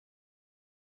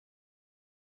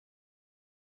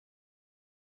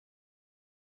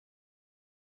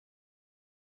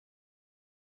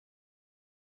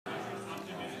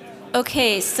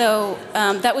Okay, so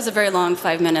that was a very long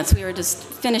 5 minutes. We were just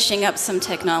finishing up some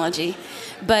technology.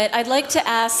 But I'd like to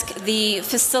ask the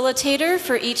facilitator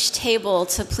for each table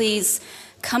to please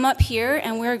come up here,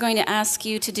 and we're going to ask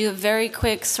you to do a very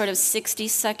quick sort of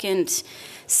 60-second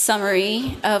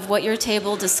summary of what your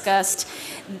table discussed.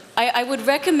 I would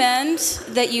recommend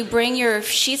that you bring your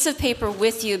sheets of paper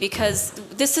with you because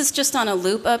this is just on a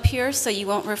loop up here, so you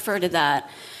won't refer to that.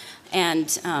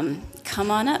 And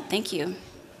come on up. Thank you.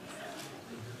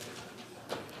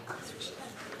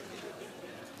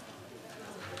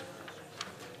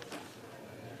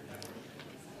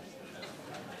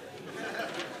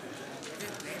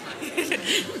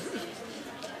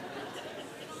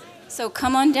 So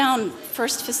come on down,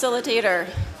 first facilitator.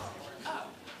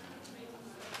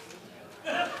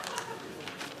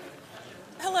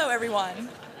 Hello, everyone.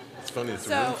 It's funny, it's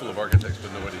a room full of architects,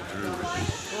 but nobody drew.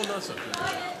 Oh, no, so.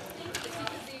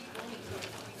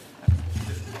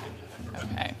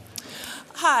 Okay.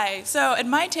 Hi. So at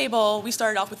my table, we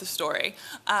started off with a story.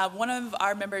 One of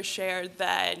our members shared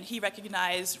that he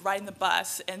recognized riding the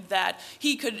bus and that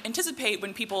he could anticipate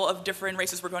when people of different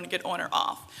races were going to get on or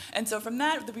off. And so from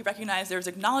that, we recognized there was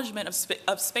acknowledgement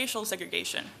of spatial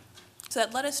segregation. So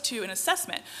that led us to an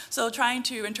assessment. So trying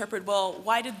to interpret, well,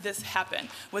 why did this happen?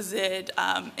 Was it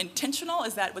intentional?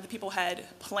 Is that what the people had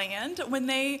planned when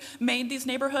they made these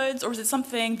neighborhoods? Or was it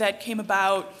something that came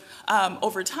about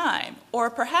over time? Or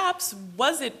perhaps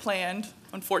was it planned,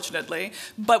 unfortunately,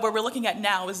 but what we're looking at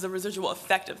now is the residual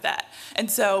effect of that.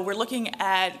 And so we're looking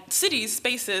at cities,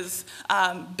 spaces,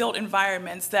 built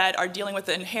environments that are dealing with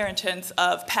the inheritance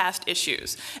of past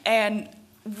issues. And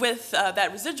with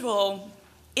that residual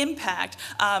impact,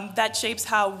 that shapes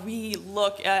how we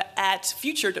look at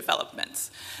future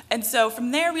developments. And so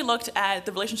from there, we looked at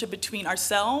the relationship between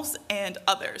ourselves and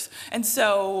others. And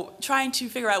so trying to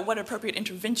figure out what appropriate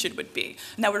intervention would be.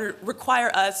 And that would require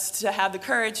us to have the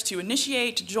courage to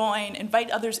initiate, to join,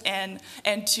 invite others in,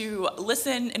 and to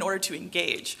listen in order to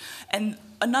engage. And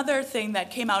another thing that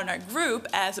came out in our group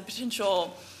as a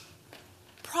potential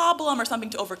problem or something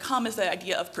to overcome is the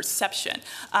idea of perception.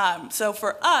 So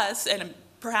for us, and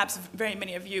perhaps very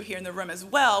many of you here in the room as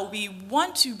well, we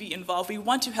want to be involved, we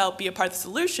want to help be a part of the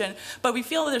solution, but we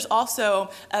feel that there's also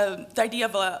the idea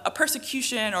of a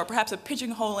persecution or perhaps a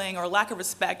pigeonholing or lack of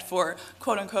respect for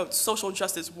quote-unquote social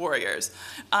justice warriors.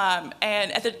 And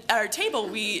at our table,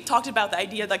 we talked about the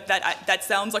idea like that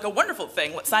sounds like a wonderful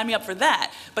thing, sign me up for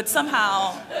that, but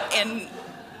somehow in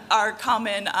our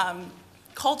common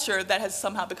culture that has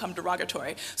somehow become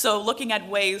derogatory. So looking at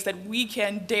ways that we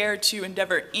can dare to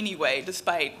endeavor anyway,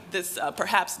 despite this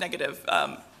perhaps negative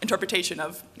interpretation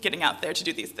of getting out there to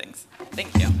do these things.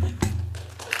 Thank you.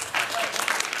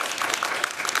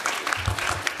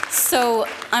 So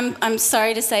I'm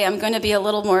sorry to say I'm going to be a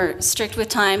little more strict with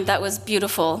time. That was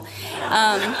beautiful.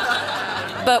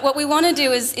 But what we want to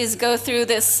do is go through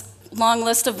this long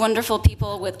list of wonderful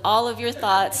people with all of your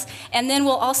thoughts, and then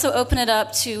we'll also open it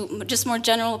up to just more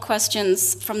general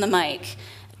questions from the mic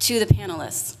to the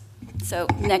panelists. So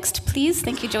next, please.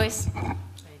 Thank you, Joyce.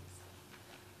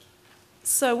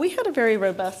 So we had a very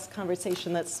robust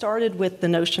conversation that started with the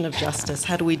notion of justice.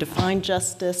 How do we define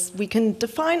justice? We can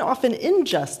define often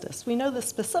injustice. We know the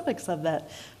specifics of that.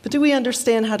 But do we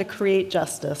understand how to create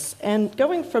justice? And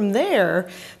going from there,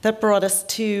 that brought us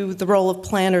to the role of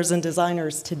planners and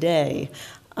designers today.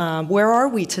 Where are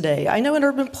we today? I know in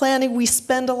urban planning we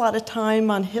spend a lot of time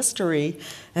on history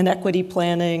and equity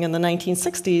planning in the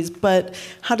 1960s, but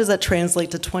how does that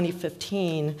translate to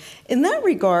 2015? In that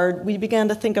regard, we began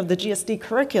to think of the GSD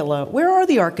curricula. Where are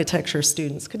the architecture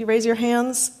students? Could you raise your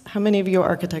hands? How many of you are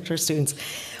architecture students?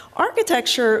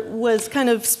 Architecture was kind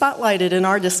of spotlighted in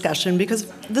our discussion because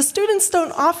the students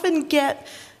don't often get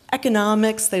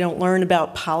economics, they don't learn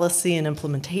about policy and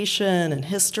implementation and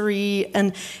history,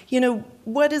 and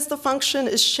what is the function?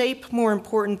 Is shape more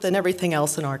important than everything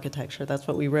else in architecture? That's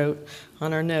what we wrote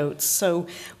on our notes. So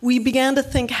we began to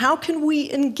think, how can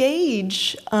we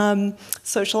engage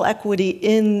social equity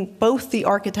in both the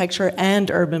architecture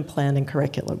and urban planning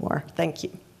curriculum more? Thank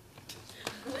you.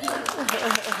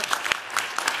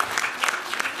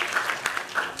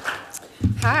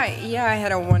 Hi. Yeah, I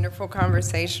had a wonderful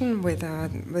conversation with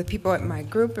people at my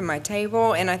group and my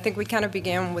table, and I think we kind of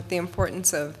began with the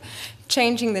importance of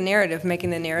changing the narrative, making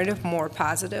the narrative more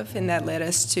positive, and that led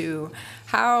us to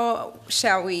how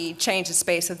shall we change the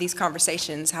space of these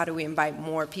conversations? How do we invite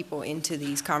more people into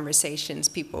these conversations,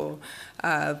 people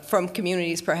from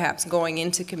communities perhaps going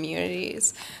into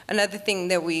communities. Another thing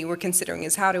that we were considering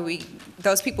is how do we,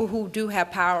 those people who do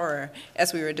have power,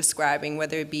 as we were describing,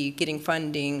 whether it be getting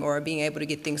funding or being able to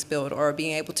get things built or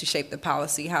being able to shape the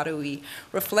policy, how do we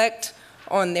reflect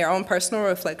on their own personal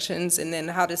reflections, and then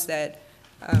how does that,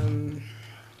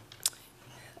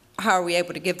 how are we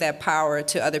able to give that power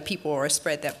to other people or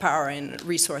spread that power and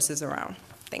resources around?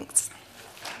 Thanks.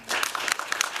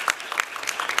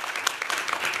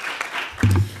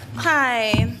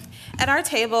 Hi. At our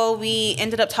table, we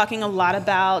ended up talking a lot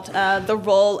about the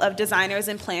role of designers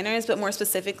and planners, but more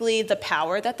specifically, the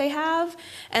power that they have,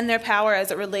 and their power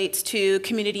as it relates to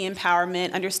community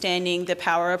empowerment, understanding the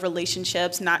power of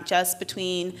relationships, not just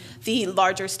between the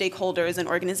larger stakeholders and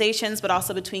organizations, but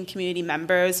also between community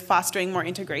members, fostering more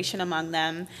integration among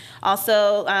them.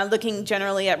 Also, looking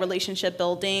generally at relationship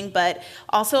building, but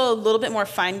also a little bit more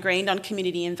fine-grained on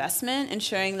community investment,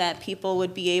 ensuring that people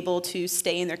would be able to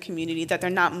stay in their community, that they're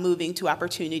not moving to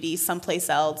opportunities someplace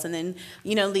else and then,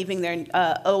 you know, leaving their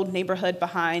old neighborhood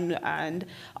behind. And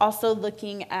also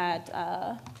looking at,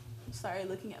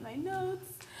 looking at my notes.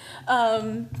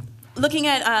 Looking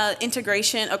at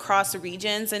integration across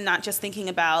regions and not just thinking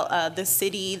about the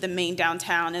city, the main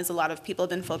downtown, as a lot of people have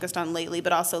been focused on lately,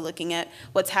 but also looking at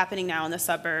what's happening now in the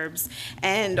suburbs.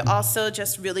 And also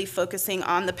just really focusing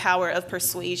on the power of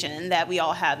persuasion that we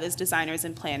all have as designers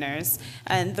and planners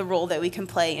and the role that we can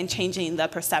play in changing the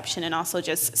perception and also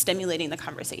just stimulating the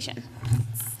conversation.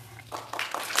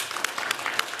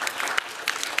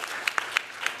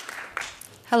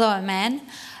 Hello, I'm Anne.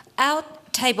 Our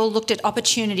table looked at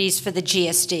opportunities for the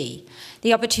GSD,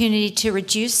 the opportunity to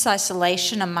reduce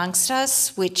isolation amongst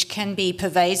us, which can be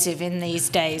pervasive in these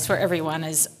days where everyone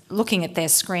is looking at their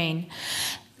screen.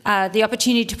 The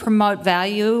opportunity to promote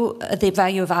the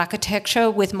value of architecture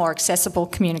with more accessible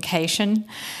communication,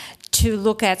 to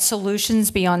look at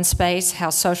solutions beyond space, how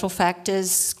social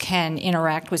factors can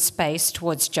interact with space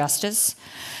towards justice,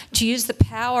 to use the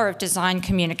power of design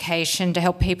communication to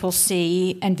help people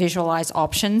see and visualize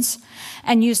options,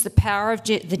 and use the power of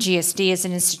the GSD as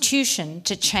an institution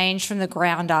to change from the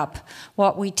ground up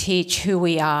what we teach, who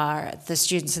we are, the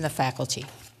students and the faculty.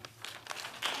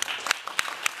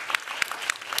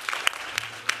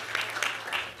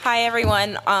 Hi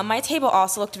everyone. My table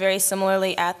also looked very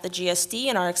similarly at the GSD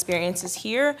and our experiences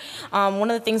here. One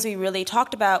of the things we really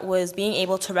talked about was being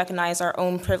able to recognize our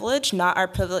own privilege, not our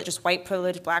privilege, just white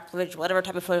privilege, black privilege, whatever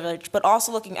type of privilege, but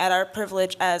also looking at our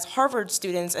privilege as Harvard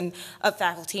students and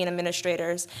faculty and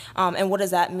administrators, and what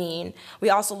does that mean.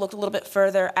 We also looked a little bit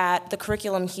further at the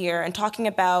curriculum here and talking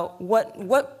about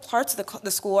what parts of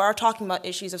the school are talking about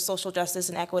issues of social justice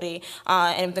and equity,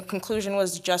 and the conclusion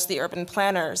was just the urban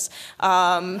planners.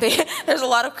 There's a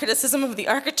lot of criticism of the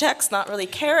architects not really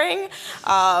caring,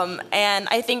 and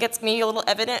I think it's maybe a little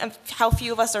evident of how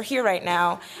few of us are here right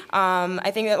now.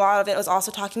 I think a lot of it was also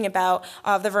talking about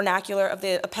the vernacular of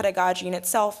the pedagogy in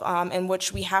itself, in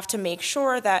which we have to make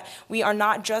sure that we are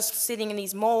not just sitting in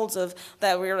these molds of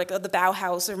that we're like the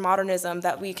Bauhaus or modernism,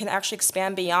 that we can actually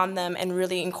expand beyond them and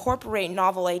really incorporate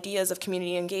novel ideas of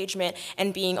community engagement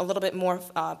and being a little bit more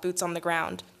boots on the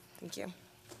ground. Thank you.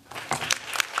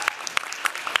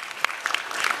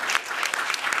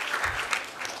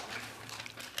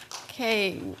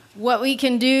 Okay, what we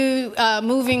can do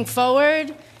moving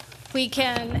forward, we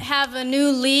can have a new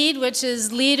lead, which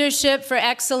is Leadership for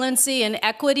Excellency in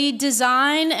Equity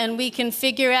Design, and we can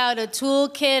figure out a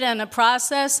toolkit and a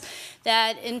process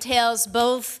that entails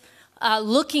both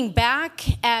looking back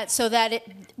at so that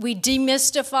we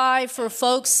demystify for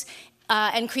folks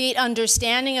and create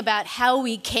understanding about how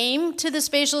we came to the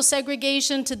spatial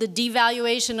segregation, to the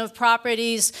devaluation of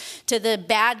properties, to the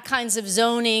bad kinds of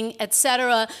zoning, et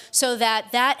cetera, so that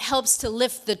that helps to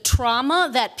lift the trauma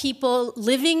that people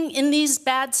living in these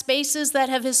bad spaces that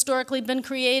have historically been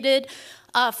created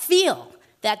feel,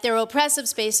 that they're oppressive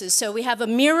spaces. So we have a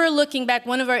mirror looking back.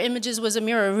 One of our images was a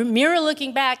mirror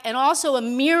looking back, and also a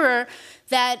mirror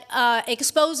that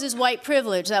exposes white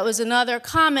privilege. That was another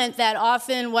comment, that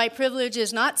often white privilege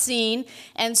is not seen.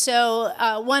 And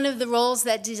so one of the roles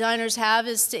that designers have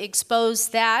is to expose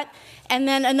that. And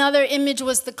then another image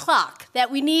was the clock, that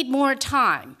we need more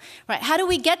time, right? How do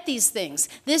we get these things?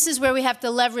 This is where we have to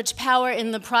leverage power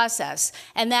in the process.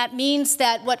 And that means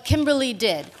that what Kimberly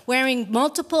did, wearing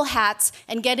multiple hats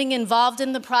and getting involved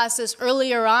in the process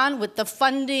earlier on with the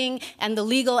funding and the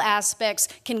legal aspects,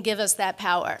 can give us that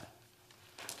power.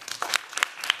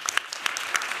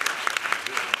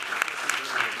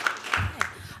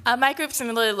 My group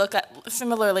similarly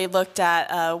looked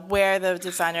at where the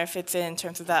designer fits in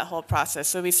terms of that whole process.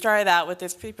 So we started out with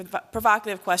this pretty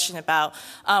provocative question about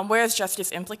where is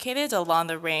justice implicated along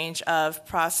the range of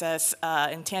process,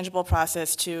 intangible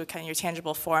process to kind of your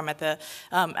tangible form at the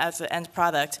as the end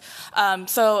product.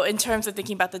 So in terms of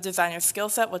thinking about the designer's skill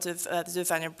set, what does the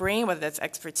designer bring, whether that's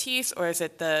expertise or is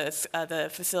it the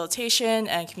facilitation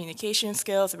and communication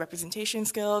skills, the representation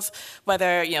skills,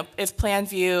 whether is plan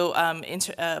view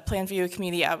plan view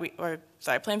community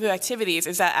plan view activities,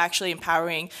 is that actually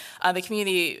empowering the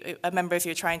community members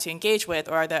you're trying to engage with,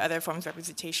 or are there other forms of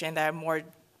representation that are more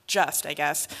just, I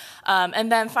guess.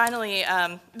 And then finally,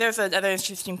 there's another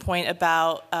interesting point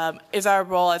about is our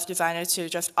role as designers to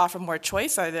just offer more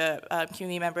choice? Are the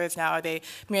community members now, are they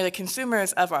merely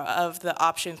consumers of the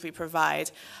options we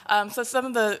provide? So some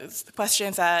of the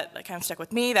questions that kind of stuck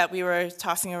with me that we were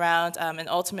tossing around and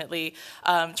ultimately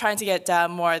trying to get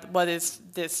down more, what is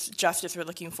this justice we're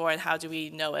looking for and how do we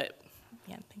know it?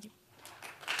 Yeah, thank you.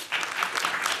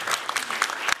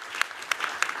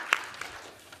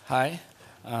 Hi.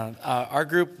 Our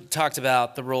group talked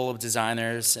about the role of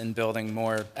designers in building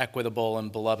more equitable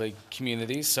and beloved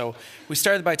communities. So we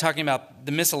started by talking about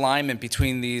the misalignment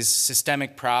between these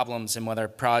systemic problems and what our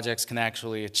projects can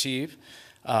actually achieve,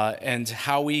 and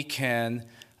how we can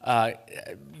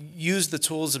use the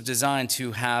tools of design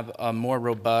to have a more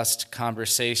robust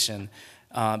conversation.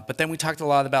 But then we talked a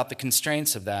lot about the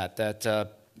constraints of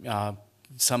that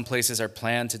some places are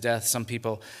planned to death. Some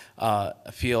people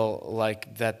feel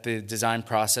like that the design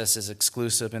process is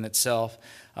exclusive in itself.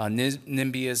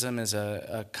 NIMBYism is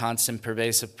a constant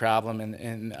pervasive problem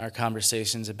in our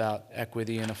conversations about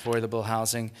equity and affordable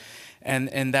housing,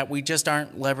 and that we just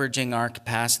aren't leveraging our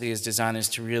capacity as designers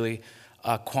to really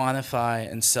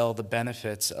quantify and sell the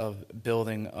benefits of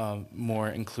building more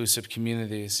inclusive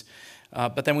communities.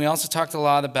 But then we also talked a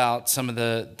lot about some of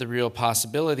the real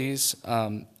possibilities,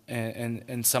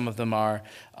 and some of them are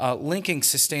linking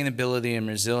sustainability and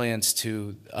resilience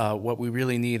to what we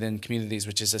really need in communities,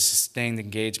 which is a sustained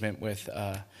engagement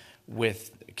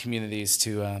with communities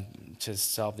to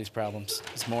solve these problems.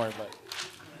 There's more, but.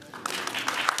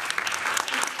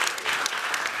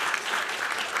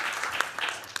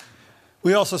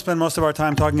 We also spend most of our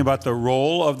time talking about the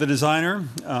role of the designer.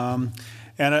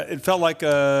 And it felt like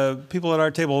people at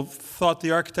our table thought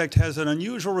the architect has an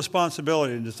unusual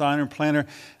responsibility, the designer and planner,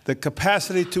 the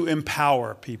capacity to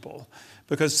empower people.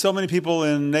 Because so many people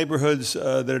in neighborhoods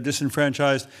that are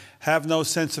disenfranchised have no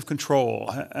sense of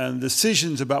control. And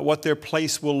decisions about what their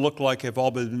place will look like have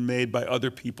all been made by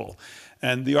other people.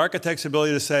 And the architect's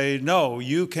ability to say, no,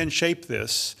 you can shape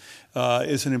this,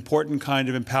 is an important kind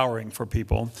of empowering for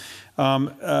people.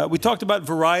 We talked about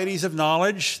varieties of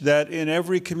knowledge, that in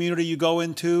every community you go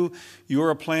into, you're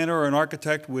a planner or an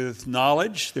architect with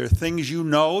knowledge. There are things you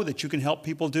know that you can help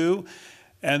people do.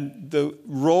 And the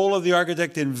role of the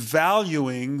architect in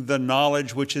valuing the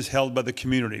knowledge which is held by the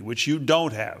community, which you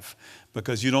don't have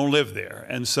because you don't live there.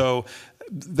 And so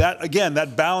that, again,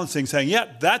 that balancing, saying, yeah,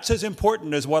 that's as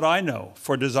important as what I know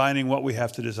for designing what we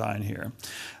have to design here.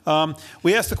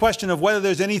 We asked the question of whether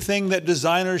there's anything that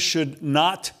designers should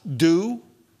not do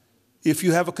if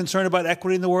you have a concern about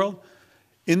equity in the world.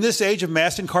 In this age of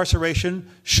mass incarceration,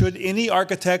 should any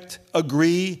architect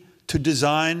agree to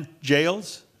design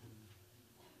jails?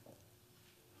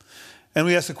 And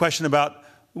we asked the question about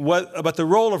the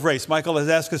role of race. Michael has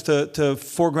asked us to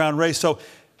foreground race. So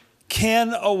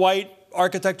can a white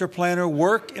architect or planner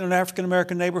work in an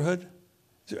African-American neighborhood?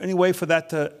 Is there any way for that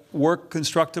to work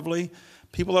constructively?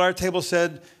 People at our table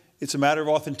said it's a matter of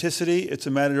authenticity, it's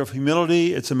a matter of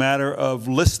humility, it's a matter of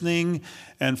listening,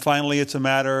 and finally it's a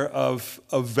matter of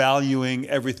valuing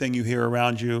everything you hear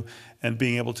around you and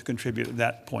being able to contribute at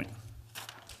that point.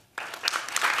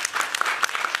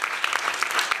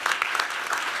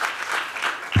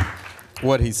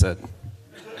 What he said.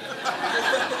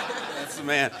 That's the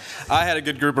man. I had a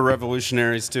good group of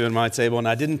revolutionaries too in my table, and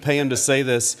I didn't pay him to say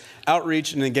this.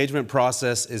 Outreach and engagement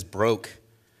process is broke.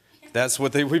 That's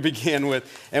what we began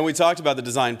with. And we talked about the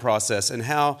design process and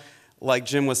how, like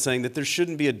Jim was saying, that there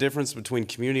shouldn't be a difference between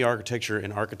community architecture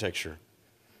and architecture.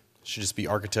 It should just be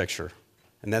architecture.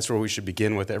 And that's where we should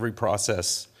begin with every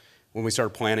process when we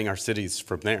start planning our cities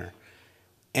from there.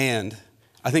 And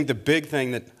I think the big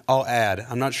thing that I'll add,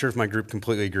 I'm not sure if my group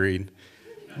completely agreed,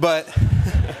 but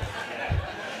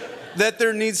that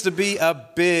there needs to be a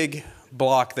big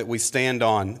block that we stand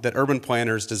on, that urban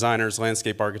planners, designers,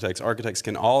 landscape architects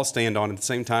can all stand on at the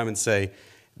same time and say,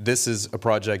 this is a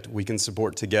project we can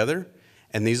support together,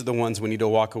 and these are the ones we need to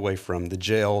walk away from, the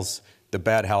jails, the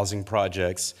bad housing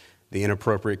projects, the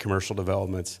inappropriate commercial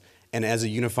developments, and as a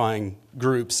unifying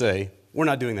group say, we're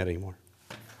not doing that anymore.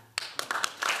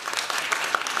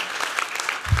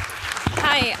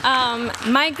 Hi,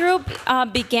 my group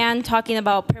began talking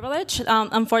about privilege.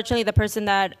 Unfortunately, the person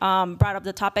that brought up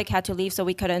the topic had to leave, so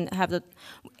we couldn't have the.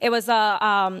 It was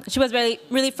she was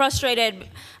really frustrated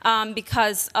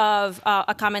because of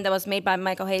a comment that was made by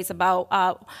Michael Hayes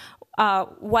about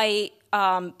white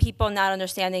people not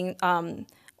understanding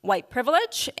white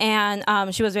privilege, and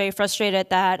she was very frustrated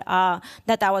that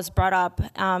that was brought up,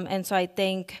 and so I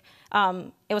think.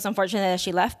 It was unfortunate that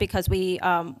she left because we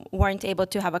weren't able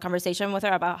to have a conversation with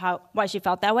her about why she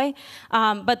felt that way.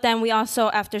 But then we also,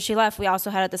 after she left, we also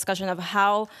had a discussion of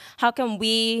how can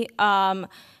we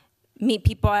meet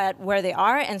people at where they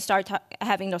are and start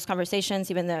having those conversations,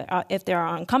 even if they're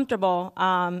uncomfortable.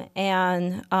 I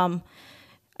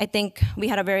think we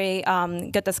had a very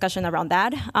good discussion around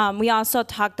that. We also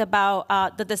talked about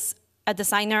a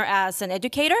designer as an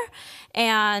educator,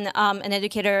 and an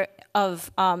educator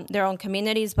of their own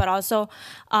communities, but also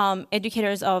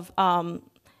educators of kind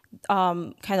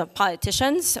of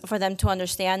politicians, for them to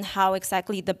understand how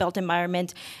exactly the built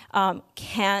environment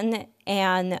can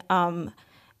and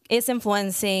is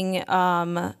influencing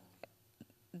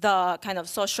the kind of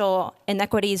social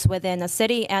inequities within a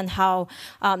city, and how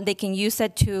they can use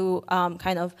it to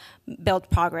kind of build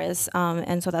progress.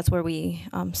 And so that's where we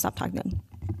stopped talking.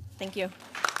 Thank you.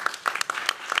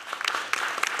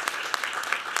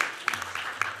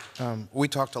 We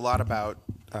talked a lot about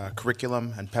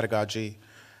curriculum and pedagogy,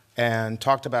 and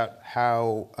talked about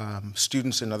how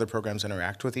students in other programs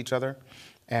interact with each other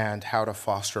and how to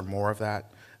foster more of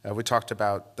that. We talked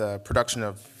about the production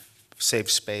of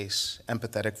safe space,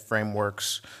 empathetic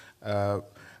frameworks.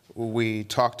 We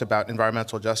talked about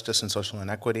environmental justice and social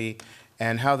inequity,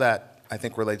 and how that, I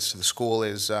think, relates to the school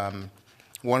is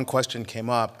one question came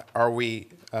up: are we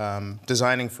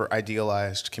designing for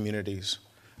idealized communities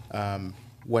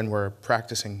when we're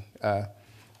practicing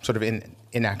sort of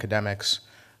in academics?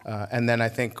 And then I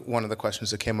think one of the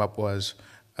questions that came up was,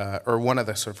 or one of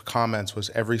the sort of comments was,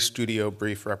 every studio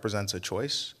brief represents a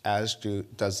choice, as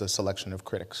does the selection of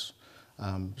critics.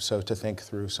 So to think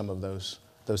through some of those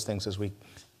things as we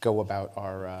go about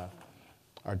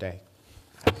our day.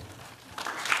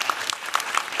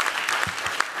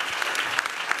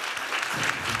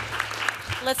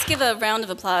 Let's give a round of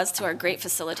applause to our great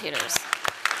facilitators.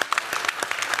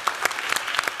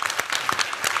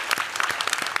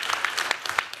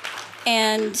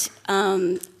 And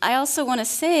I also want to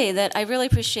say that I really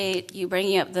appreciate you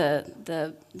bringing up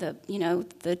the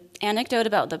anecdote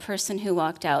about the person who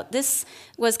walked out. This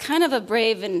was kind of a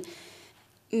brave and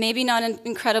maybe not an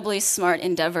incredibly smart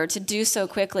endeavor to do so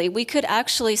quickly. We could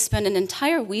actually spend an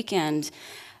entire weekend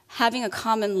having a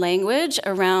common language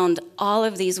around all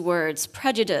of these words: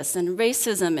 prejudice and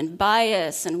racism and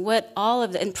bias and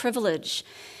and privilege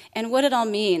and what it all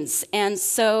means. And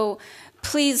so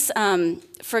please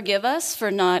forgive us for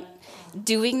not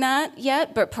doing that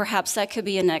yet, but perhaps that could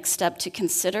be a next step to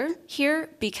consider here,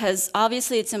 because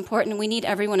obviously it's important. We need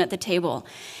everyone at the table.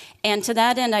 And to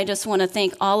that end, I just want to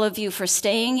thank all of you for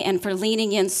staying and for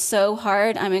leaning in so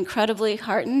hard. I'm incredibly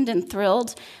heartened and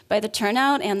thrilled by the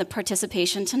turnout and the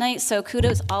participation tonight, so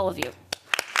kudos all of you.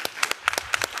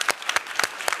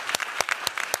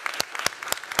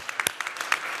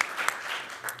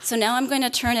 So now I'm going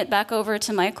to turn it back over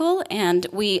to Michael, and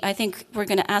I think we're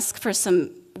going to ask for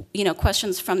some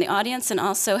questions from the audience and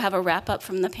also have a wrap-up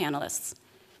from the panelists.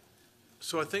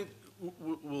 So I think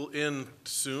we'll end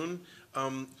soon.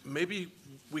 Maybe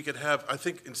we could have, I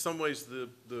think in some ways the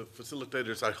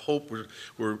facilitators, I hope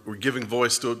we're giving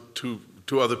voice to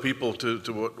other people, to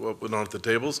what went on at the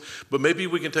tables, but maybe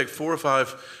we can take 4 or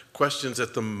 5 questions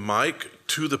at the mic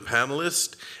to the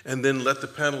panelists, and then let the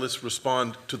panelists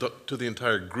respond to the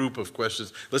entire group of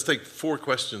questions. Let's take 4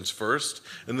 questions first,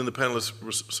 and then the panelists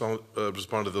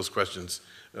respond to those questions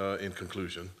in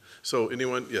conclusion. So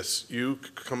anyone, yes, you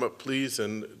come up please,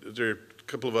 and is there a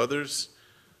couple of others?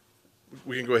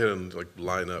 We can go ahead and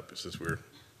line up since we're,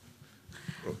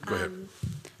 go ahead.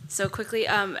 So quickly,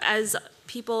 as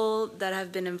people that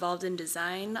have been involved in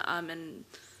design and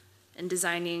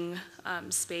designing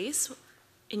space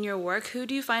in your work, who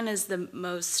do you find as the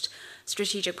most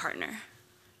strategic partner?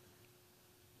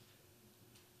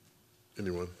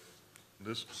 Anyone?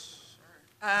 This?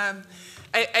 I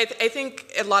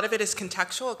think a lot of it is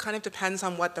contextual. It kind of depends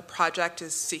on what the project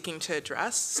is seeking to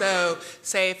address. So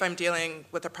say if I'm dealing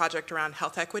with a project around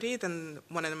health equity, then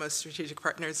one of the most strategic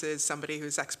partners is somebody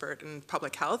who's expert in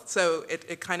public health. So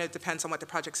it kind of depends on what the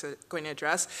project's going to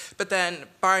address. But then,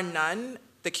 bar none,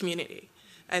 the community.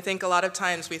 I think a lot of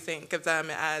times we think of them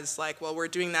as like, well, we're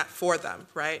doing that for them,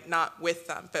 right? Not with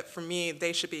them. But for me,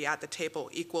 they should be at the table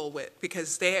equal with,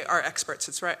 because they are experts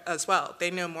as well. They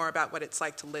know more about what it's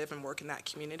like to live and work in that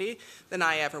community than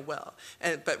I ever will.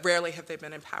 But rarely have they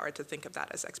been empowered to think of that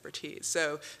as expertise.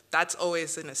 So that's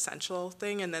always an essential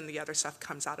thing, and then the other stuff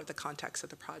comes out of the context of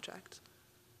the project.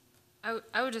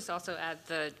 I would just also add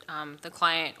the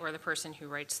client or the person who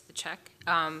writes the check,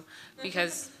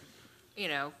 because, you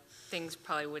know, things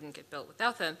probably wouldn't get built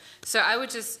without them. So I would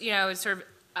just, you know, sort of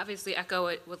obviously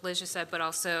echo what Liz just said, but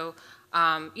also,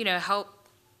 you know, help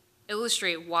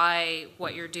illustrate why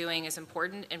what you're doing is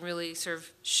important and really sort of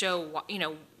show, you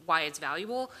know, why it's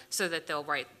valuable, so that they'll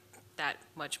write that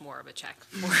much more of a check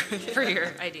for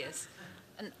your ideas.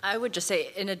 And I would just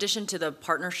say, in addition to the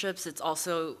partnerships, it's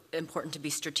also important to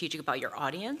be strategic about your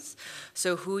audience,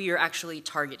 so who you're actually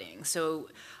targeting. So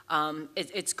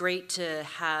it's great to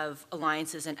have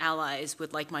alliances and allies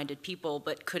with like-minded people,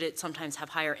 but could it sometimes have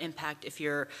higher impact if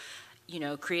you're, you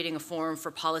know, creating a forum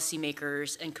for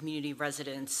policymakers and community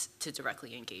residents to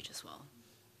directly engage as well?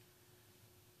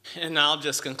 And I'll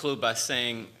just conclude by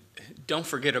saying, don't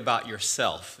forget about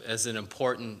yourself as an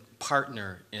important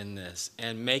partner in this,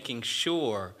 and making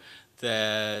sure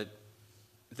that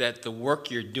the work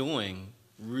you're doing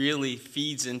really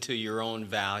feeds into your own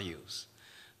values.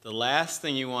 The last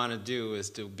thing you want to do is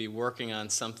to be working on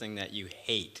something that you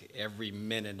hate every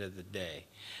minute of the day.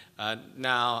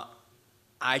 Now,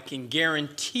 I can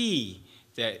guarantee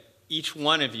that each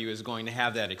one of you is going to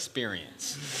have that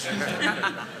experience.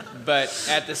 But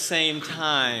at the same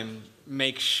time,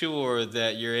 make sure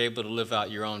that you're able to live out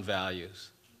your own values.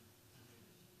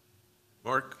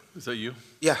 Mark, is that you?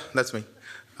 Yeah, that's me.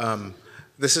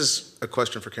 This is a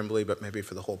question for Kimberly, but maybe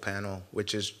for the whole panel,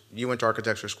 which is, you went to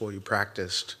architecture school, you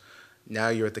practiced. Now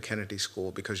you're at the Kennedy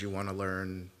School because you want to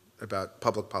learn about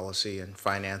public policy and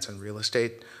finance and real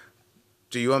estate.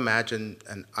 Do you imagine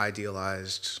an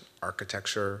idealized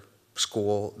architecture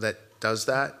school that does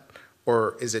that?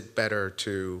 Or is it better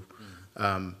to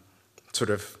sort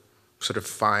of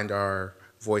find our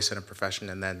voice in a profession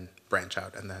and then branch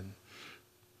out and then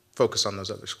focus on those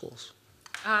other schools?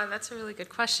 That's a really good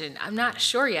question. I'm not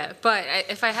sure yet, but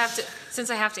if I have to,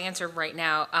 since I have to answer right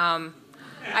now, I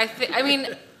mean,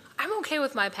 I'm okay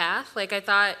with my path. Like, I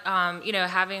thought, you know,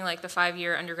 having like the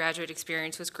 5-year undergraduate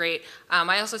experience was great.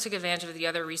 I also took advantage of the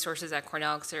other resources at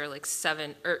Cornell, because there are like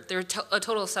there are a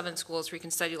total of 7 schools where you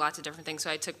can study lots of different things. So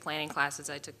I took planning classes,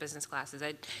 I took business classes.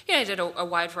 I did a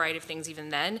wide variety of things even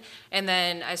then. And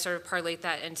then I sort of parlayed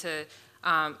that into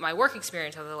my work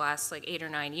experience over the last like 8 or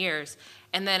 9 years.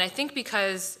 And then I think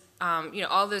because you know,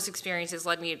 all those experiences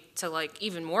led me to like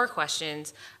even more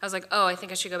questions, I was like, oh, I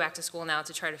think I should go back to school now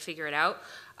to try to figure it out.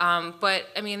 But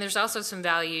I mean, there's also some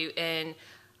value in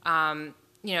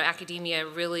you know, academia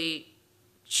really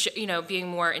you know, being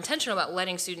more intentional about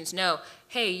letting students know,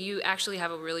 hey, you actually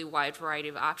have a really wide variety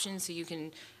of options, so you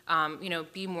can you know,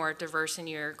 be more diverse in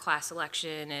your class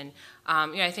selection. And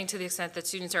you know, I think to the extent that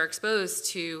students are exposed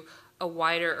to a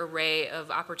wider array of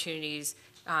opportunities,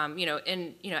 you know,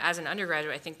 as an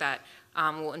undergraduate, I think that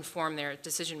will inform their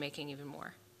decision making even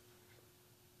more.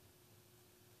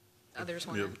 Others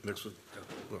want to? Next one.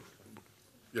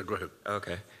 Yeah, go ahead.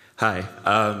 Okay.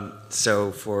 Hi.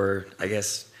 So for, I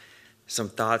guess, some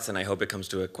thoughts, and I hope it comes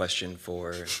to a question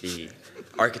for the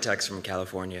architects from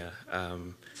California.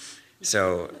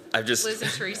 So I've just... Liz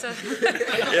and Theresa?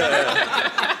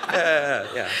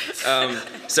 Yeah.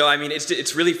 So I mean,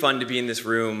 it's really fun to be in this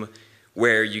room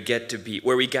where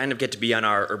we kind of get to be on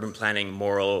our urban planning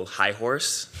moral high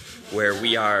horse, where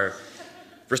we are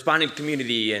responding to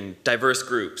community and diverse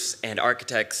groups, and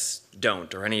architects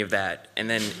don't, or any of that. And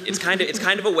then it's kind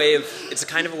of a way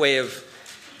of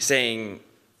saying,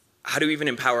 how do we even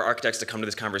empower architects to come to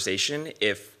this conversation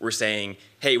if we're saying,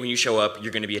 hey, when you show up,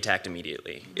 you're going to be attacked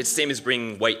immediately? It's the same as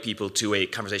bringing white people to a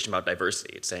conversation about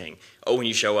diversity. It's saying, oh, when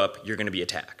you show up, you're going to be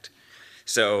attacked.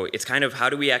 So it's kind of, how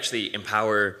do we actually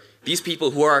empower these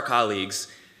people who are our colleagues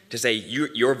to say,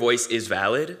 your voice is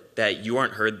valid, that you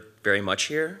aren't heard very much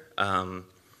here,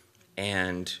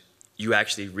 and you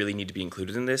actually really need to be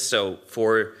included in this. So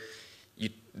for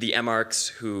the MArchs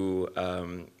who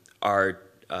are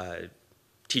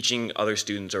teaching other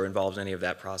students or involved in any of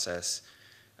that process,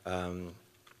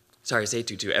 sorry,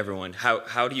 Seitu, to everyone,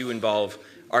 how do you involve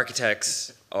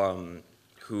architects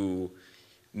who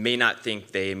may not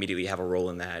think they immediately have a role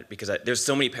in that? Because there's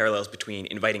so many parallels between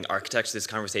inviting architects to this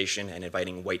conversation and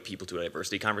inviting white people to a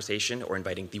diversity conversation, or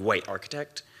inviting the white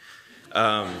architect.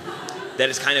 That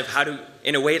is kind of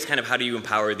in a way, it's kind of how do you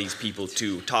empower these people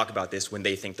to talk about this when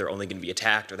they think they're only going to be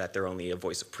attacked, or that they're only a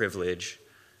voice of privilege.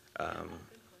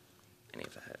 any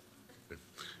of that.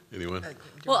 Anyone?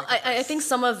 Well, I think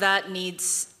some of that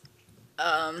needs,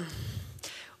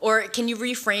 or can you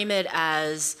reframe it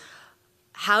as,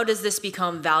 how does this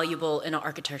become valuable in an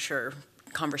architecture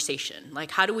conversation?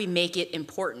 Like, how do we make it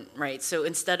important, right? So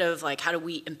instead of like, how do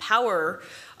we empower,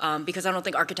 because I don't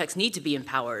think architects need to be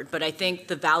empowered, but I think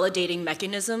the validating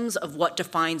mechanisms of what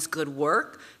defines good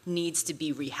work needs to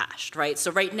be rehashed, right?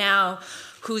 So right now,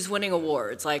 who's winning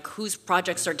awards, like whose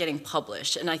projects are getting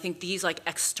published, and I think these like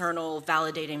external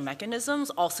validating mechanisms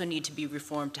also need to be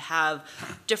reformed to have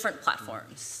different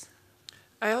platforms.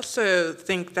 I also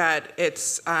think that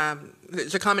it's a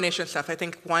combination of stuff. I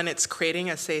think, one, it's creating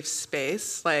a safe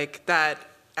space, like that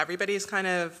everybody's kind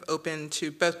of open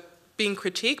to both being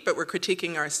critiqued, but we're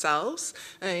critiquing ourselves.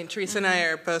 I mean, Theresa and I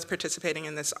are both participating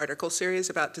in this article series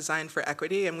about design for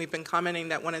equity, and we've been commenting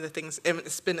that one of the things, and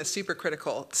it's been a super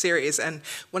critical series, and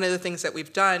one of the things that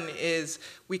we've done is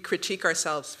we critique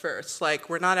ourselves first. Like,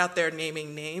 we're not out there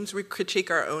naming names, we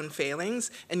critique our own failings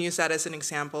and use that as an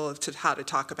example of how to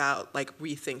talk about like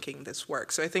rethinking this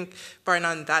work. So I think, bar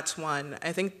none, that's one.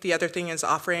 I think the other thing is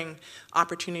offering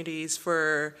opportunities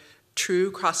for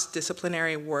true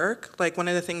cross-disciplinary work. Like, one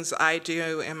of the things I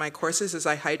do in my courses is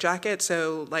I hijack it.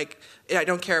 So like, I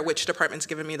don't care which department's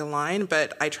giving me the line,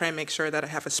 but I try and make sure that I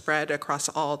have a spread across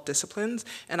all disciplines,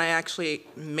 and I actually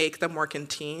make them work in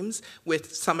teams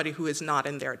with somebody who is not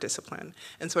in their discipline,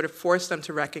 and sort of force them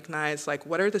to recognize like,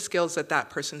 what are the skills that that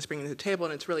person's bringing to the table.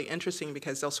 And it's really interesting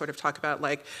because they'll sort of talk about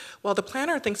like, well, the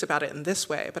planner thinks about it in this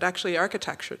way, but actually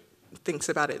architecture thinks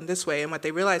about it in this way, and what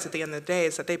they realize at the end of the day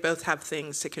is that they both have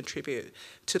things to contribute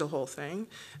to the whole thing.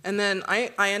 And then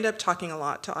I end up talking a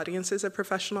lot to audiences of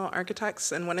professional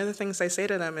architects, and one of the things I say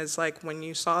to them is like, when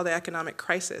you saw the economic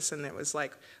crisis and it was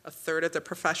like a third of the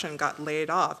profession got laid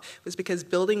off, it was because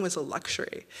building was a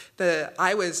luxury.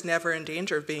 I was never in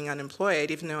danger of being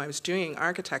unemployed, even though I was doing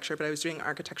architecture, but I was doing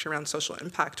architecture around social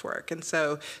impact work. And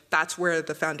so that's where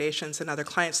the foundations and other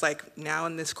clients, like now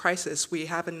in this crisis, we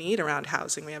have a need around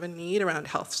housing, we have a need around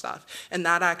health stuff, and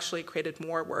that actually created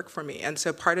more work for me. And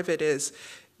so part of it is,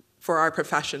 for our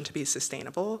profession to be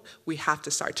sustainable, we have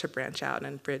to start to branch out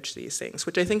and bridge these things,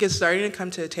 which I think is starting to come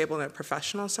to the table in a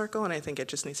professional circle, and I think it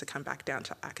just needs to come back down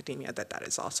to academia that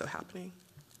is also happening.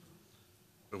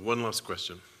 One last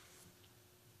question.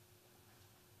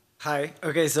 Hi.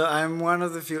 Okay, so I'm one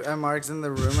of the few MArchs in the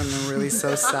room, and I'm really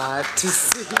so sad to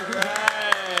see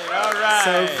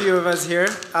so few of us here.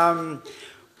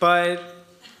 But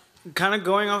kind of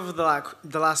going off of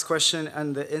the last question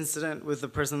and the incident with the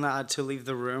person that had to leave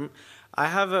the room, I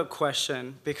have a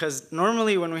question, because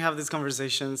normally when we have these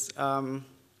conversations,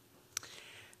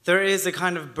 there is a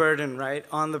kind of burden, right,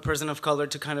 on the person of color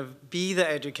to kind of be the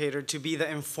educator, to be the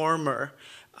informer.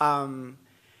 And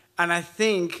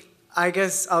I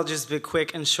guess I'll just be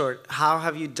quick and short. How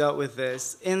have you dealt with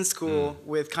this in school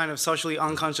with kind of socially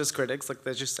unconscious critics, like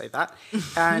let's just say that,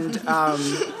 and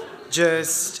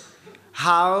just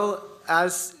how,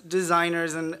 as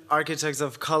designers and architects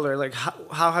of color, like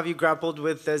how have you grappled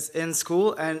with this in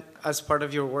school and as part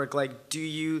of your work? Like, do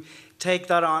you take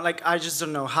that on? Like, I just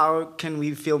don't know, how can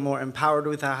we feel more empowered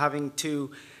without having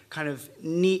to kind of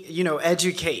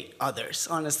educate others,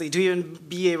 honestly? Do you even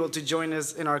be able to join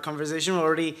us in our conversation? We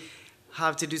already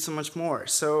have to do so much more.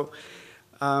 So,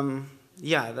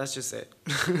 yeah, that's just it.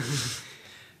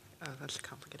 Oh, that's a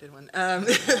complicated one.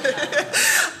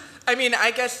 I mean, I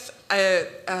guess I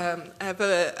have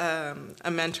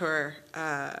a mentor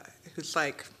who's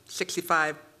like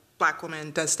 65, black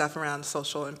woman, does stuff around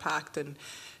social impact, and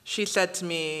she said to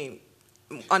me,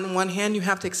 on one hand, you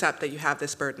have to accept that you have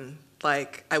this burden.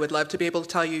 Like, I would love to be able to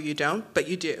tell you you don't, but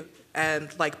you do.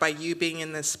 And like, by you being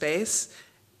in this space,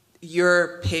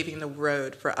 you're paving the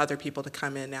road for other people to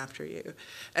come in after you.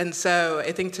 And so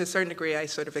I think to a certain degree, I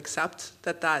sort of accept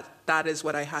that is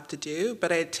what I have to do,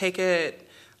 but I take it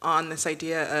on this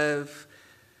idea of,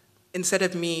 instead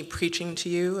of me preaching to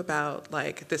you about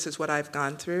like, this is what I've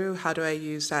gone through, how do I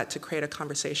use that to create a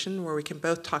conversation where we can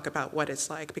both talk about what it's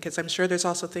like? Because I'm sure there's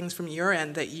also things from your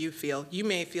end that you feel. You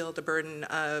may feel the burden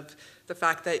of the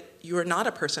fact that you are not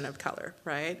a person of color,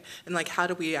 right? And like, how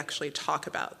do we actually talk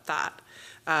about that?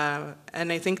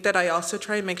 And I think that I also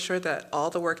try and make sure that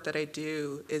all the work that I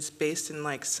do is based in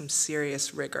like some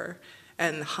serious rigor.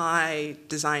 and high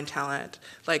design talent.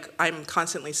 Like, I'm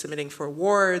constantly submitting for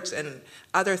awards and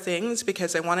other things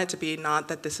because I want it to be not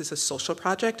that this is a social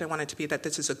project, I want it to be that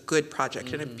this is a good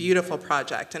project and a beautiful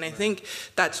project. And I think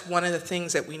that's one of the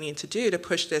things that we need to do to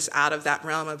push this out of that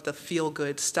realm of the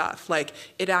feel-good stuff. Like,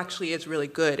 it actually is really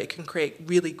good. It can create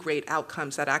really great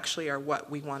outcomes that actually are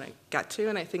what we want to get to.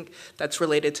 And I think that's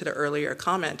related to the earlier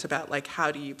comment about, like,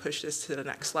 how do you push this to the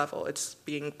next level? It's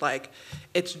being like,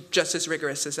 it's just as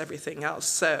rigorous as everything else.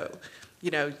 So,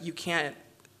 you know, you can't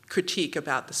critique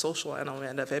about the social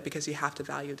element of it because you have to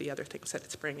value the other things that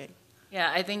it's bringing.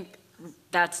 Yeah, I think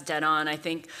that's dead on. I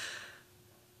think,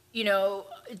 you know,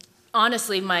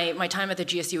 honestly, my time at the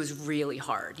GSD was really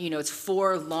hard. You know, it's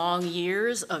 4 long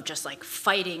years of just like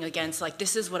fighting against like,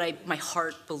 this is what my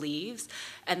heart believes,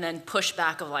 and then push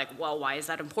back of like, well, why is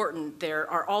that important? There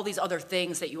are all these other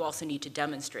things that you also need to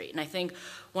demonstrate. And I think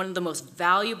one of the most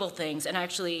valuable things, and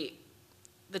actually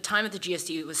the time at the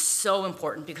GSD was so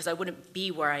important because I wouldn't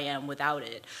be where I am without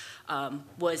it,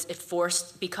 was it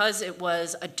forced, because it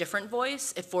was a different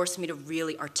voice, it forced me to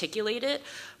really articulate it,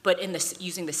 but in this,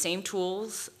 using the same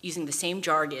tools, using the same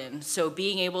jargon, so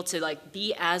being able to like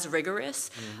be as rigorous,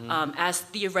 as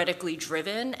theoretically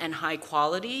driven and high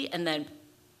quality, and then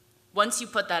once you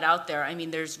put that out there, I mean,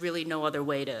 there's really no other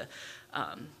way to,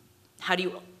 how do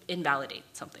you invalidate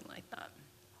something like that?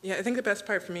 Yeah, I think the best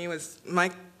part for me was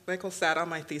Michael sat on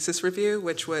my thesis review,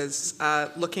 which was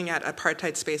looking at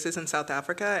apartheid spaces in South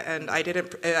Africa, and I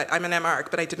didn't, I'm an MArch,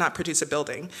 but I did not produce a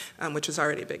building, which is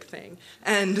already a big thing.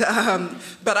 And,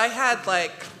 but I had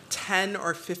like 10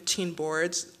 or 15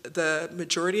 boards, the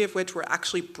majority of which were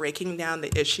actually breaking down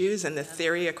the issues and the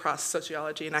theory across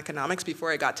sociology and economics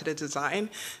before I got to the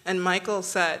design. And Michael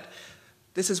said,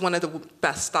 this is one of the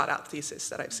best thought out theses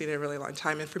that I've seen in a really long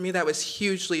time. And for me, that was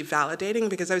hugely validating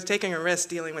because I was taking a risk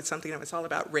dealing with something that was all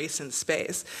about race and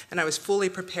space. And I was fully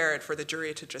prepared for the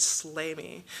jury to just slay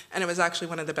me. And it was actually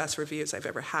one of the best reviews I've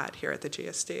ever had here at the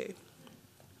GSD.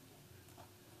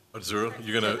 Zero,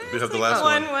 you're going to have the last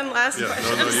one. One last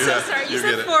question. No, I'm so sorry. You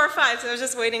said 4 or 5, so I was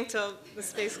just waiting till the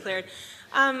space cleared.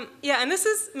 Yeah, and this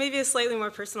is maybe a slightly more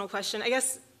personal question. I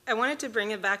guess I wanted to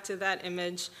bring it back to that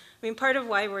image. I mean, part of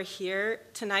why we're here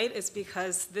tonight is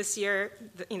because this year,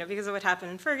 you know, because of what happened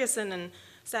in Ferguson and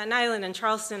Staten Island and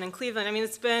Charleston and Cleveland, I mean,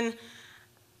 it's been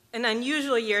an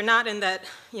unusual year, not in that,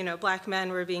 you know, black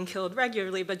men were being killed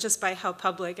regularly, but just by how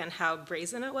public and how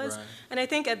brazen it was. Right. And I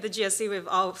think at the GSC, we've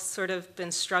all sort of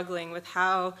been struggling with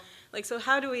how, like, so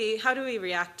how do we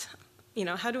react, you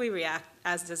know, how do we react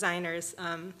as designers,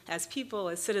 as people,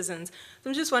 as citizens?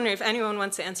 So I'm just wondering if anyone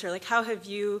wants to answer, like, how have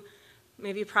you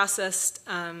maybe processed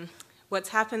what's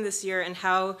happened this year and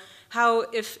how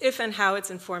if and how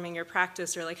it's informing your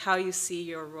practice, or like how you see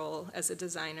your role as a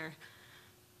designer?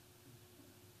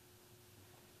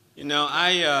 You know,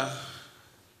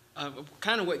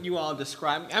 kind of what you all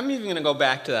described, I'm even going to go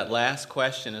back to that last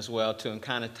question as well too and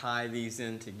kind of tie these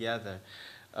in together.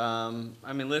 I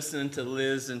mean, listening to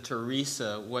Liz and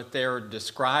Theresa, what they were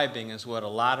describing is what a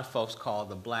lot of folks call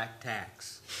the black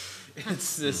tax.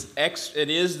 It's this it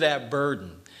is that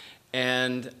burden,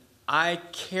 and I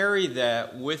carry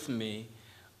that with me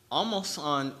almost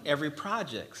on every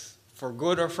project, for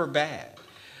good or for bad.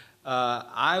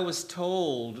 I was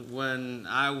told when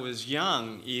I was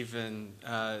young, even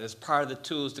as part of the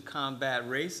tools to combat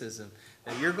racism,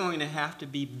 that you're going to have to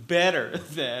be better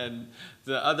than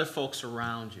the other folks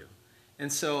around you. And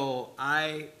so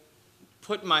I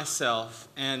put myself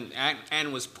and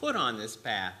was put on this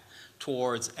path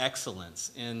towards excellence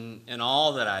in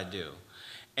all that I do.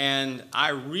 And I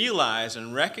realize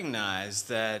and recognize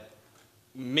that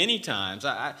many times,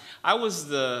 I was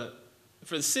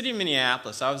for the city of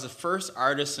Minneapolis, I was the first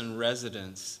artist in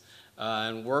residence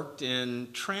and worked in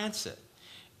transit.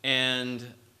 And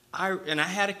I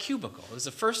had a cubicle. It was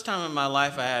the first time in my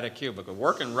life I had a cubicle,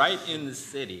 working right in the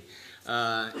city.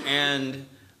 And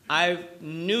I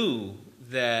knew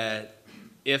that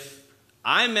if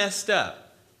I messed up,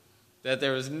 that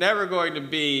there was never going to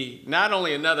be not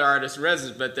only another artist in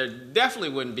residence, but there definitely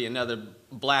wouldn't be another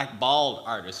black bald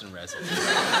artist in residence.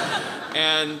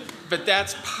 But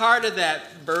that's part of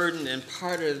that burden and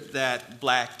part of that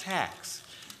black tax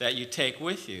that you take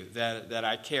with you, that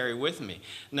I carry with me.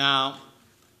 Now,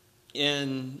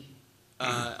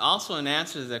 also in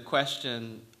answer to the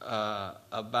question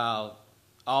about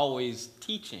always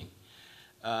teaching,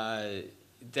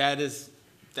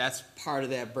 that's part of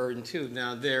that burden too.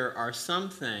 Now, there are some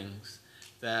things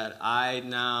that I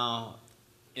now,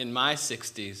 in my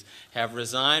 60s, have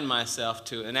resigned myself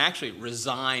to, and actually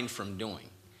resigned from doing.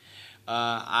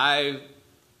 I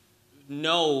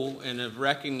know and have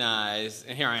recognized,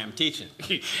 and here I am teaching,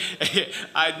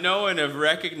 I know and have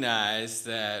recognized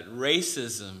that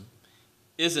racism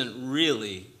isn't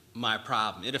really my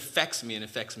problem. It affects me and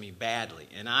affects me badly.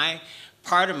 And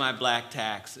part of my black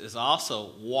tax is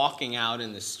also walking out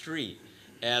in the street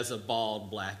as a bald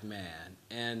black man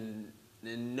and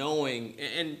knowing,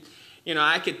 and you know,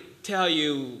 I could tell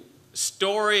you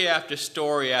story after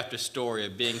story after story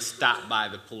of being stopped by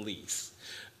the police.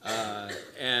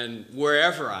 And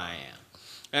wherever I am.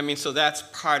 I mean, so that's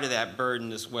part of that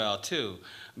burden as well, too.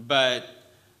 But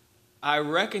I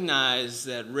recognize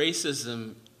that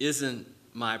racism isn't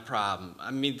my problem. I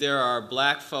mean, there are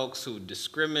black folks who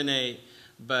discriminate,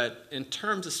 but in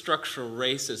terms of structural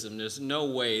racism, there's no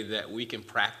way that we can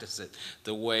practice it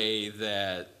the way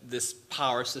that this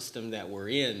power system that we're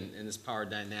in and this power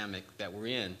dynamic that we're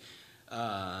in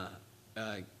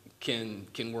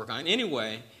can work on.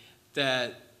 Anyway,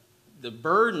 that the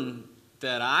burden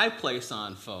that I place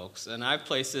on folks, and I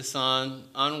place this on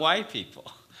white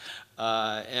people.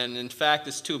 And in fact,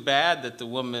 it's too bad that the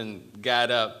woman got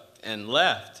up and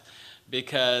left,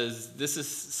 because this is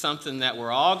something that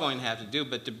we're all going to have to do,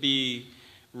 but to be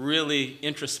really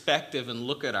introspective and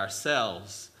look at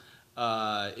ourselves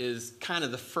is kind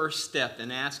of the first step in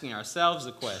asking ourselves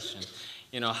the question,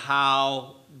 you know,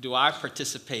 how do I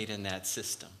participate in that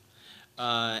system?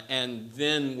 And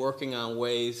then working on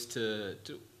ways to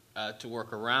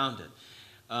work around it.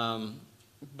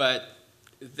 But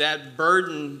that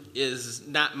burden is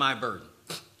not my burden.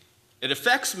 It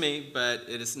affects me, but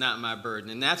it is not my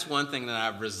burden. And that's one thing that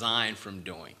I've resigned from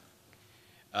doing.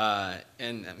 And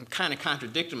I'm kind of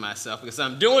contradicting myself because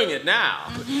I'm doing it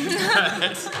now.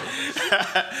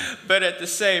 But at the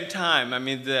same time, I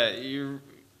mean,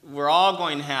 we're all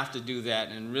going to have to do that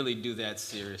and really do that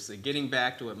seriously. Getting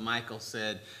back to what Michael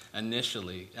said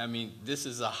initially, I mean, this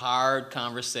is a hard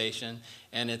conversation,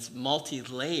 and it's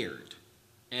multi-layered,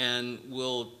 and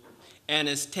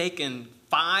it's taken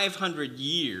 500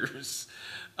 years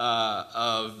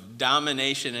of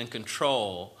domination and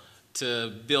control to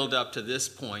build up to this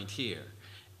point here.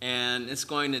 And it's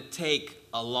going to take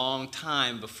a long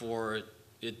time before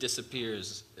it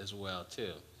disappears as well,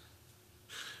 too.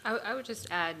 I would just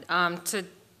add, to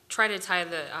try to tie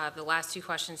the last two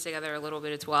questions together a little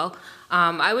bit as well,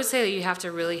 I would say that you have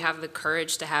to really have the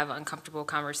courage to have uncomfortable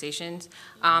conversations.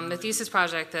 The thesis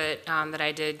project that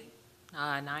I did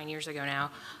 9 years ago now,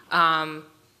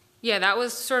 yeah, that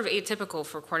was sort of atypical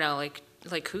for Cornell.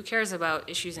 Like who cares about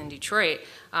issues in Detroit,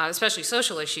 especially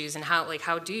social issues, and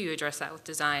how do you address that with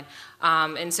design?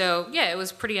 And so, yeah, it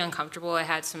was pretty uncomfortable. I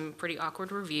had some pretty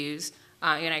awkward reviews.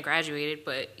 And I graduated,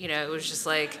 but you know, it was just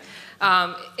like,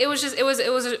 it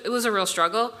was a real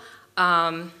struggle,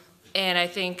 and I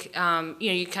think you know,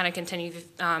 you kind of continue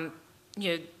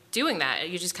you know, doing that.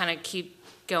 You just kind of keep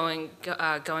going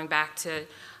back to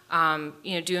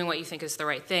you know, doing what you think is the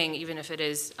right thing, even if it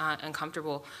is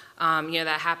uncomfortable. You know,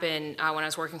 that happened when I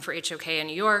was working for HOK in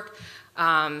New York.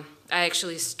 I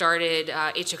actually started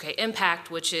HOK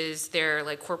Impact, which is their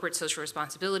like corporate social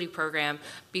responsibility program,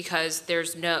 because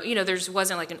there's no, you know, there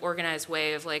wasn't like an organized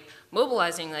way of like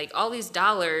mobilizing like all these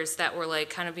dollars that were like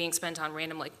kind of being spent on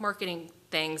random like marketing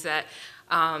things that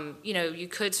you know, you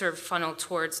could sort of funnel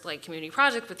towards like community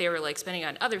projects, but they were like spending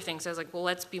on other things. So I was like, well,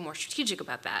 let's be more strategic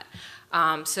about that.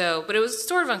 But it was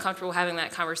sort of uncomfortable having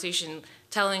that conversation,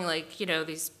 telling like, you know,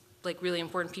 these like really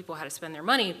important people how to spend their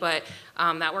money, but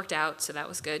that worked out, so that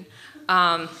was good.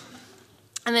 And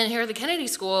then here at the Kennedy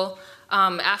School,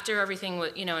 after everything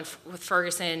with, you know, with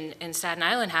Ferguson and Staten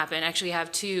Island happened, I actually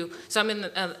have two. So I'm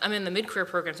in the mid-career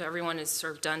program, so everyone has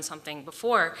sort of done something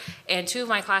before, and two of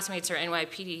my classmates are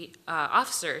NYPD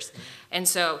officers, and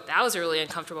so that was a really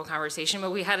uncomfortable conversation.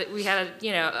 But we had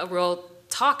you know, a real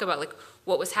talk about like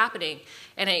what was happening.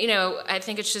 And you know, I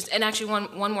think it's just, and actually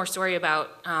one more story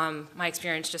about my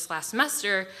experience just last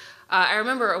semester. I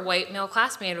remember a white male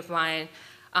classmate of mine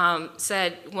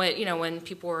said when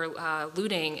people were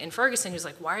looting in Ferguson, he was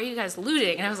like, "Why are you guys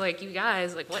looting?" And I was like, "You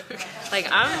guys, like what? Like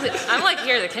I'm like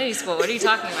here at the Kennedy School. What are you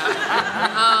talking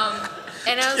about?"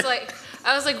 And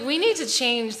I was like, we need to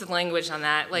change the language on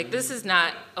that. Like, this is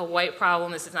not a white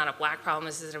problem. This is not a black problem.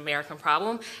 This is an American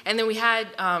problem. And then we had,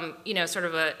 you know, sort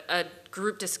of a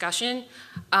group discussion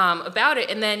about it.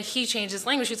 And then he changed his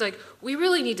language. He's like, we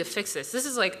really need to fix this. This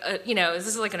is like, you know, this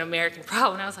is like an American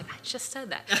problem. And I was like, I just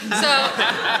said that.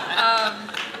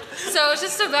 So it's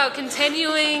just about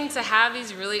continuing to have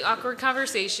these really awkward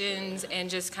conversations and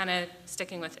just kind of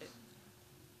sticking with it.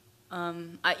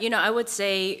 You know, I would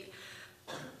say,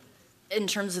 in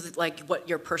terms of like what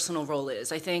your personal role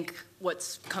is, I think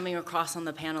what's coming across on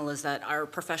the panel is that our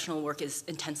professional work is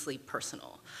intensely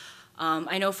personal.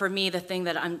 I know for me, the thing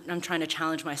that I'm trying to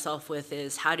challenge myself with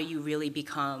is how do you really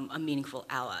become a meaningful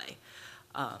ally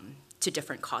to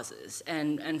different causes?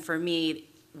 And for me,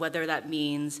 whether that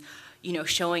means, you know,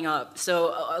 showing up.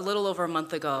 So a little over a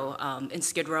month ago in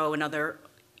Skid Row, another,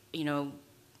 you know,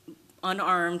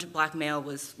 unarmed black male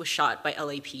was shot by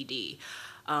LAPD.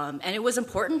 And it was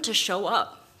important to show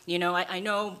up. You know, I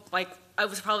know, like, I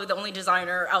was probably the only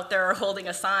designer out there holding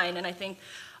a sign, and I think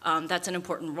that's an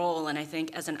important role. And I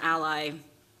think as an ally,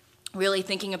 really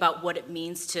thinking about what it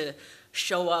means to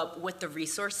show up with the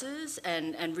resources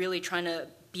and really trying to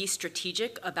be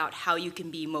strategic about how you can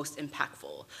be most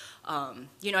impactful.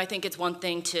 You know, I think it's one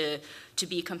thing to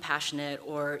be compassionate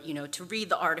or, you know, to read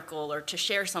the article or to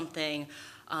share something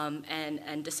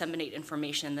and disseminate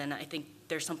information. Then I think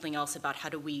there's something else about how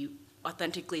do we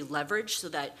authentically leverage so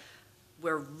that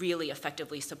we're really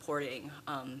effectively supporting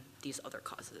these other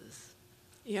causes.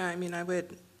 Yeah, I mean, I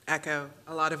would echo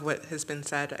a lot of what has been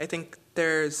said. I think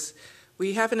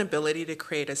we have an ability to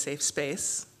create a safe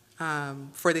space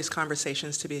for these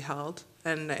conversations to be held.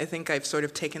 And I think I've sort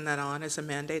of taken that on as a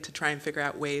mandate to try and figure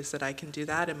out ways that I can do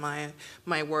that in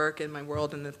my work and my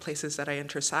world and the places that I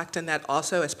intersect. And that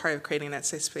also, as part of creating that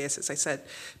safe space, as I said,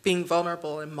 being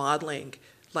vulnerable and modeling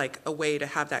like a way to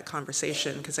have that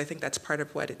conversation, because I think that's part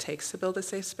of what it takes to build a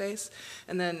safe space.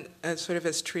 And then sort of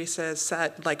as Theresa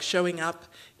said, like showing up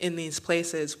in these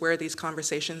places where these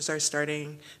conversations are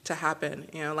starting to happen.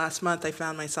 You know, last month I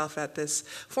found myself at this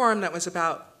forum that was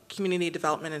about community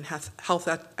development and health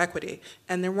equity,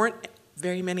 and there weren't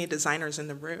very many designers in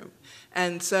the room.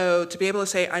 And so to be able to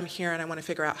say, I'm here and I want to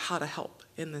figure out how to help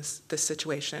in this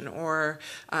situation. Or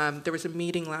there was a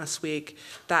meeting last week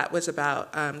that was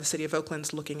about the city of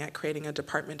Oakland's looking at creating a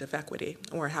Department of Equity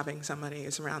or having somebody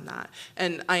who's around that.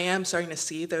 And I am starting to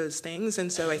see those things,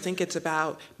 and so I think it's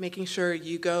about making sure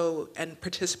you go and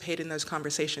participate in those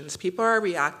conversations. People are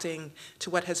reacting to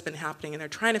what has been happening and they're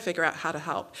trying to figure out how to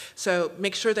help. So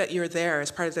make sure that you're there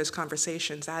as part of those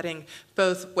conversations, adding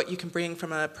both what you can bring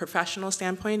from a professional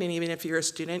standpoint, and even if you're a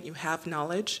student, you have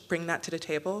knowledge, bring that to the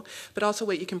table, but also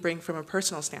what you can bring from a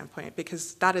personal standpoint,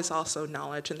 because that is also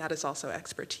knowledge and that is also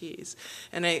expertise.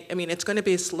 And I mean, it's going to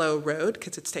be a slow road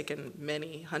because it's taken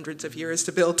many hundreds of years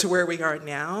to build to where we are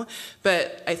now,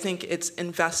 but I think it's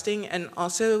investing and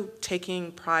also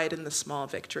taking pride in the small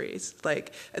victories.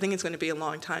 Like, I think it's going to be a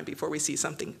long time before we see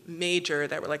something major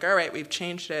that we're like, all right, we've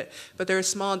changed it, but there are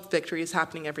small victories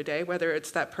happening every day, whether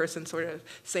it's that person sort of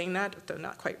saying that, though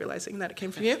not quite realizing that it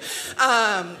came from you,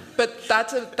 but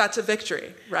that's a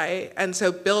victory, right? And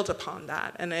so build upon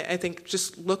that. And I think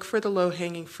just look for the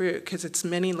low-hanging fruit, because it's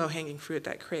many low-hanging fruit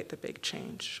that create the big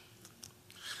change.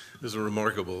 There's a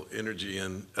remarkable energy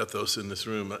and ethos in this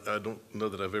room. I don't know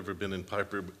that I've ever been in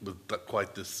Piper with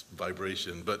quite this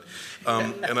vibration, but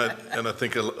and I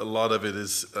think a lot of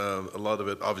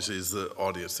it obviously is the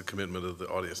audience, the commitment of the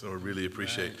audience, and I really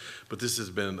appreciate. But this has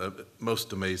been a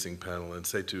most amazing panel, and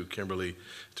Seitu, Kimberly,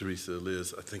 Theresa,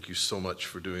 Liz, I thank you so much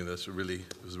for doing this. It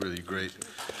was really great.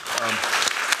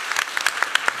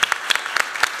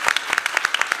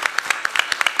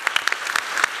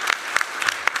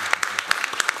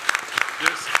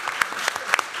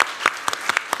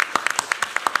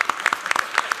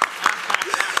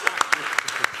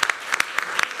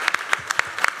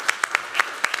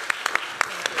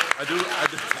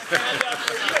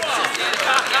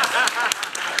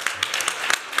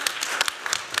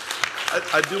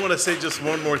 I do want to say just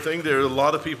one more thing. There are a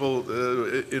lot of people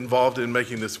involved in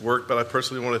making this work, but I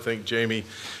personally want to thank Jamie,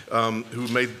 who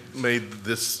made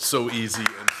this so easy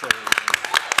and so.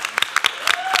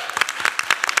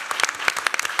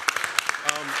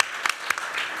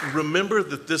 Remember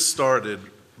that this started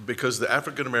because the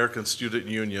African American Student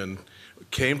Union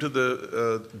came to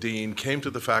the dean, came to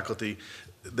the faculty.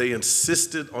 They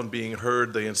insisted on being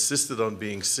heard. They insisted on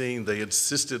being seen. They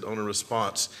insisted on a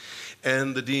response.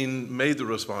 And the dean made the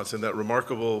response, and that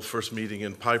remarkable first meeting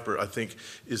in Piper, I think,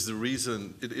 is the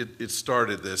reason it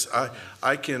started this.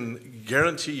 I can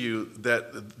guarantee you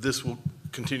that this will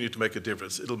continue to make a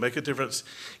difference. It'll make a difference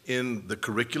in the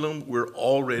curriculum. We're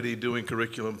already doing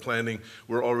curriculum planning.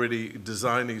 We're already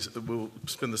designing, we'll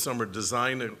spend the summer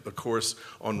designing a course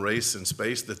on race and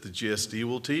space that the GSD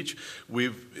will teach.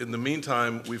 In the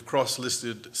meantime, we've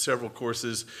cross-listed several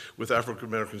courses with African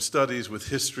American Studies, with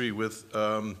history, with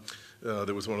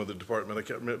there was one other department, I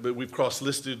can't remember, but we've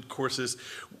cross-listed courses.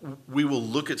 We will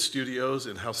look at studios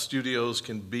and how studios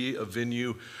can be a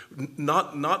venue,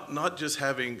 not just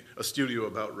having a studio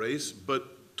about race,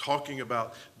 but talking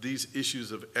about these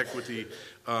issues of equity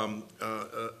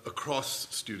across across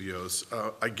studios.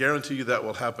 I guarantee you that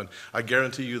will happen. I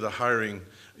guarantee you the hiring,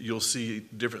 you'll see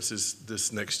differences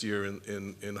this next year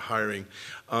in hiring.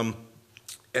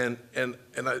 And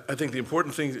I think the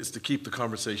important thing is to keep the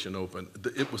conversation open.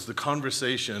 It was the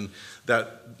conversation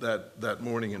that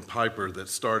morning in Piper that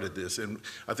started this, and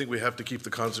I think we have to keep the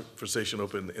conversation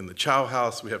open in the Chow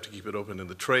House. We have to keep it open in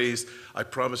the trays. I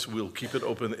promise we'll keep it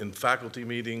open in faculty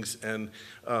meetings, and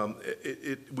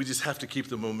we just have to keep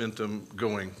the momentum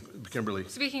going. Kimberly.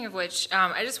 Speaking of which,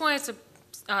 I just wanted to.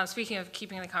 Speaking of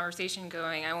keeping the conversation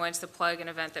going, I wanted to plug an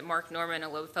event that Mark Norman, a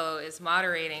Loeb Fellow, is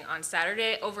moderating on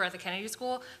Saturday over at the Kennedy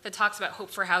School that talks about hope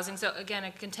for housing. So again,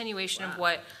 a continuation of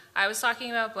what I was talking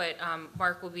about, but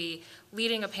Mark will be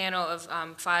leading a panel of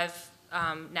 5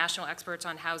 national experts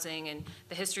on housing and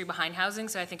the history behind housing.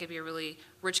 So I think it'd be a really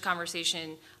rich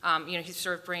conversation. He's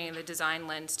sort of bringing the design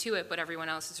lens to it, but everyone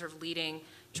else is sort of leading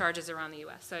charges around the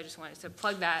U.S. So I just wanted to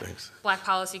plug that. Thanks. Black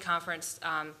Policy Conference.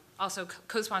 Also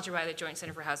co-sponsored by the Joint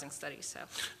Center for Housing Studies. So.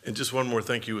 And just one more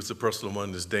thank you. It's a personal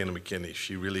one. Is Dana McKinney.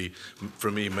 She really, for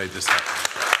me, made this happen.